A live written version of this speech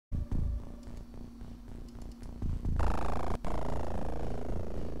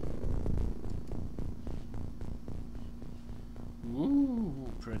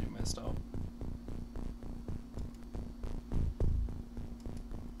pretty messed up.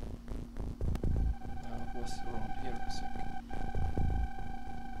 It was around here a second.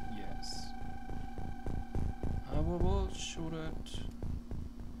 Yes. I will shoot it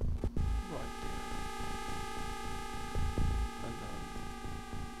right there. And then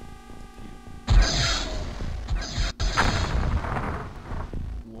here.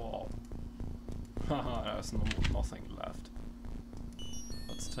 Wow. Haha, there's nothing left.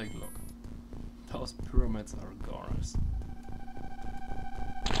 Let's take a look. Those pyramids are goners.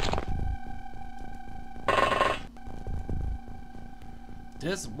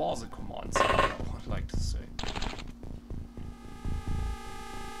 This was a command center, I would like to say.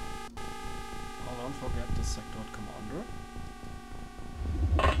 Oh, don't forget the sector commander.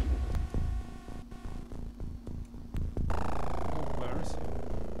 Oh, where is he?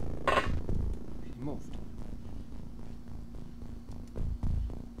 He moved.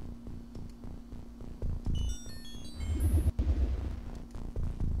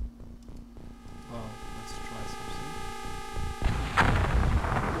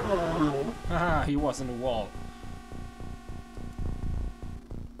 Haha, he was in the wall.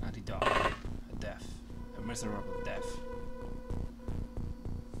 And he died. A death. A miserable death.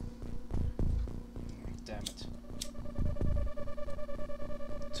 Damn it.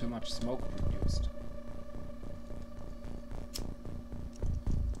 Too much smoke produced.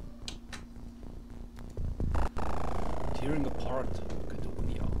 Tearing apart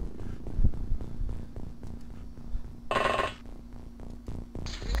Cydonia.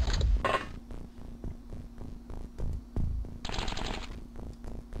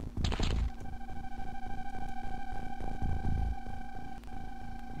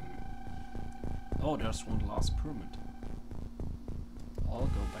 Oh, there's one last pyramid. I'll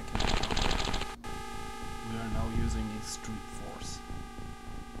go back in the town. We are now using a street force.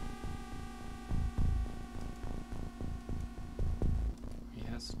 He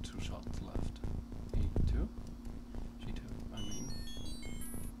has 2 shots left. E2? G2, I mean.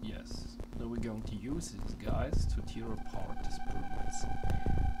 Yes. Now we're going to use these guys to tear apart these pyramids.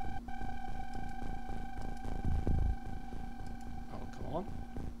 Oh, come on.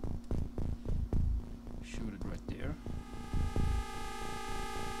 Shoot it right there.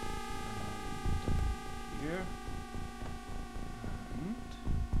 And here. And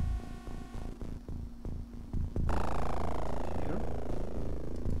here.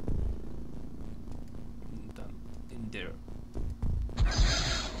 And then in there.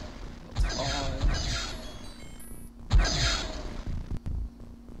 That's fine.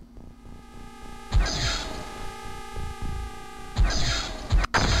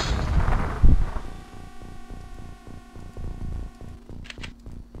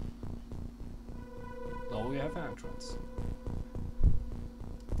 Now we have entrance.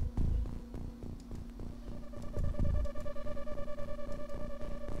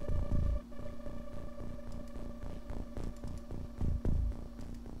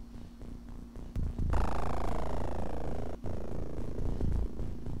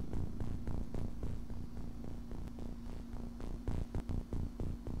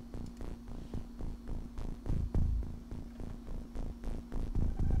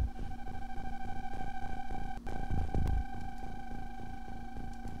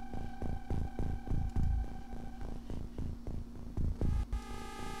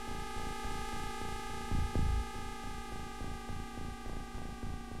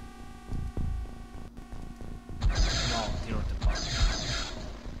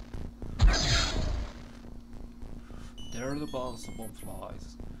 There the bomb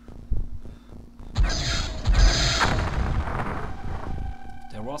flies.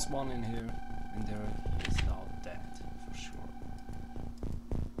 There was one in here, and there he is now dead, for sure.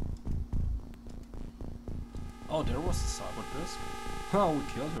 Oh, there was the cyber disc. Oh, we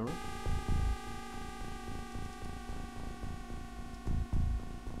killed her.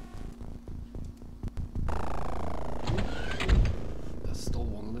 There's still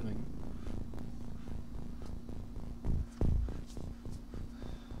one living.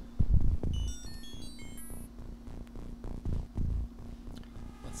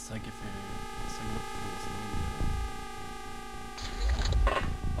 Take a look for this.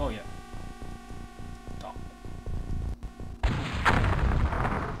 Oh yeah. Top.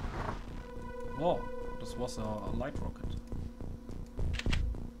 Whoa, this was a light rocket.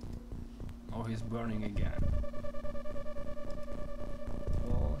 Oh, he's burning again.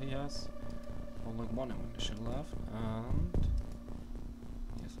 Well, he has only one ammunition left, and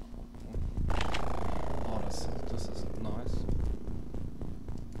yes. Oh, this is nice.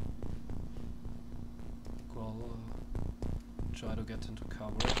 Try to get into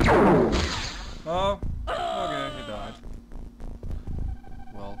cover. Oh, okay, he died.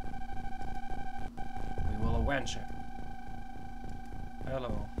 Well, we will avenge him.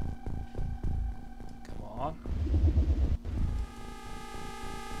 Hello. Come on.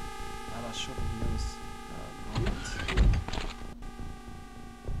 And I shouldn't use rockets.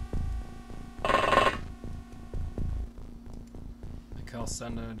 Because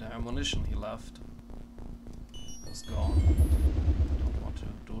then the ammunition he left was gone. I don't want to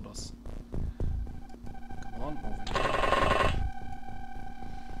do this. Come on, moving on.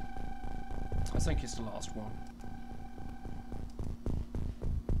 I think he's the last one.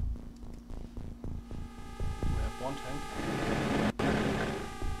 We have one tank.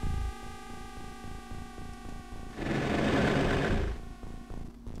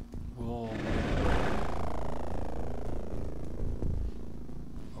 Whoa.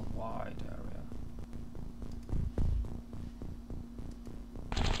 A wide area.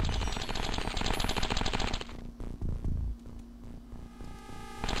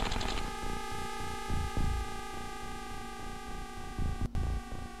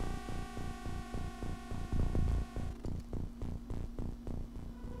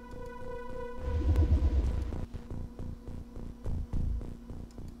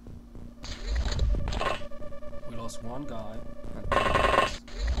 One guy and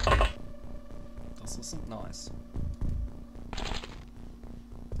this isn't nice.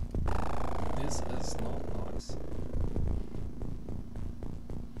 This is not nice.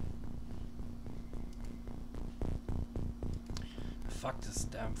 Fuck this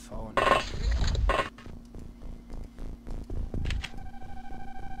damn phone.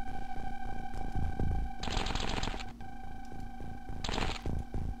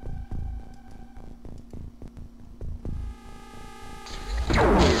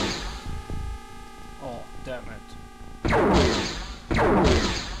 Damn it.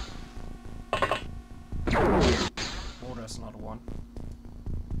 Oh, there's another one.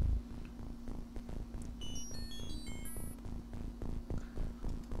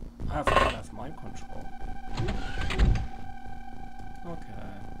 I have mind control. Okay.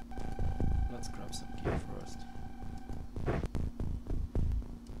 Let's grab some gear first.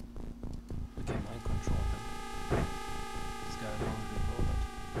 We can mind control him. This guy already loaded.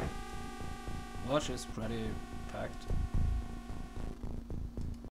 Lodge is pretty packed.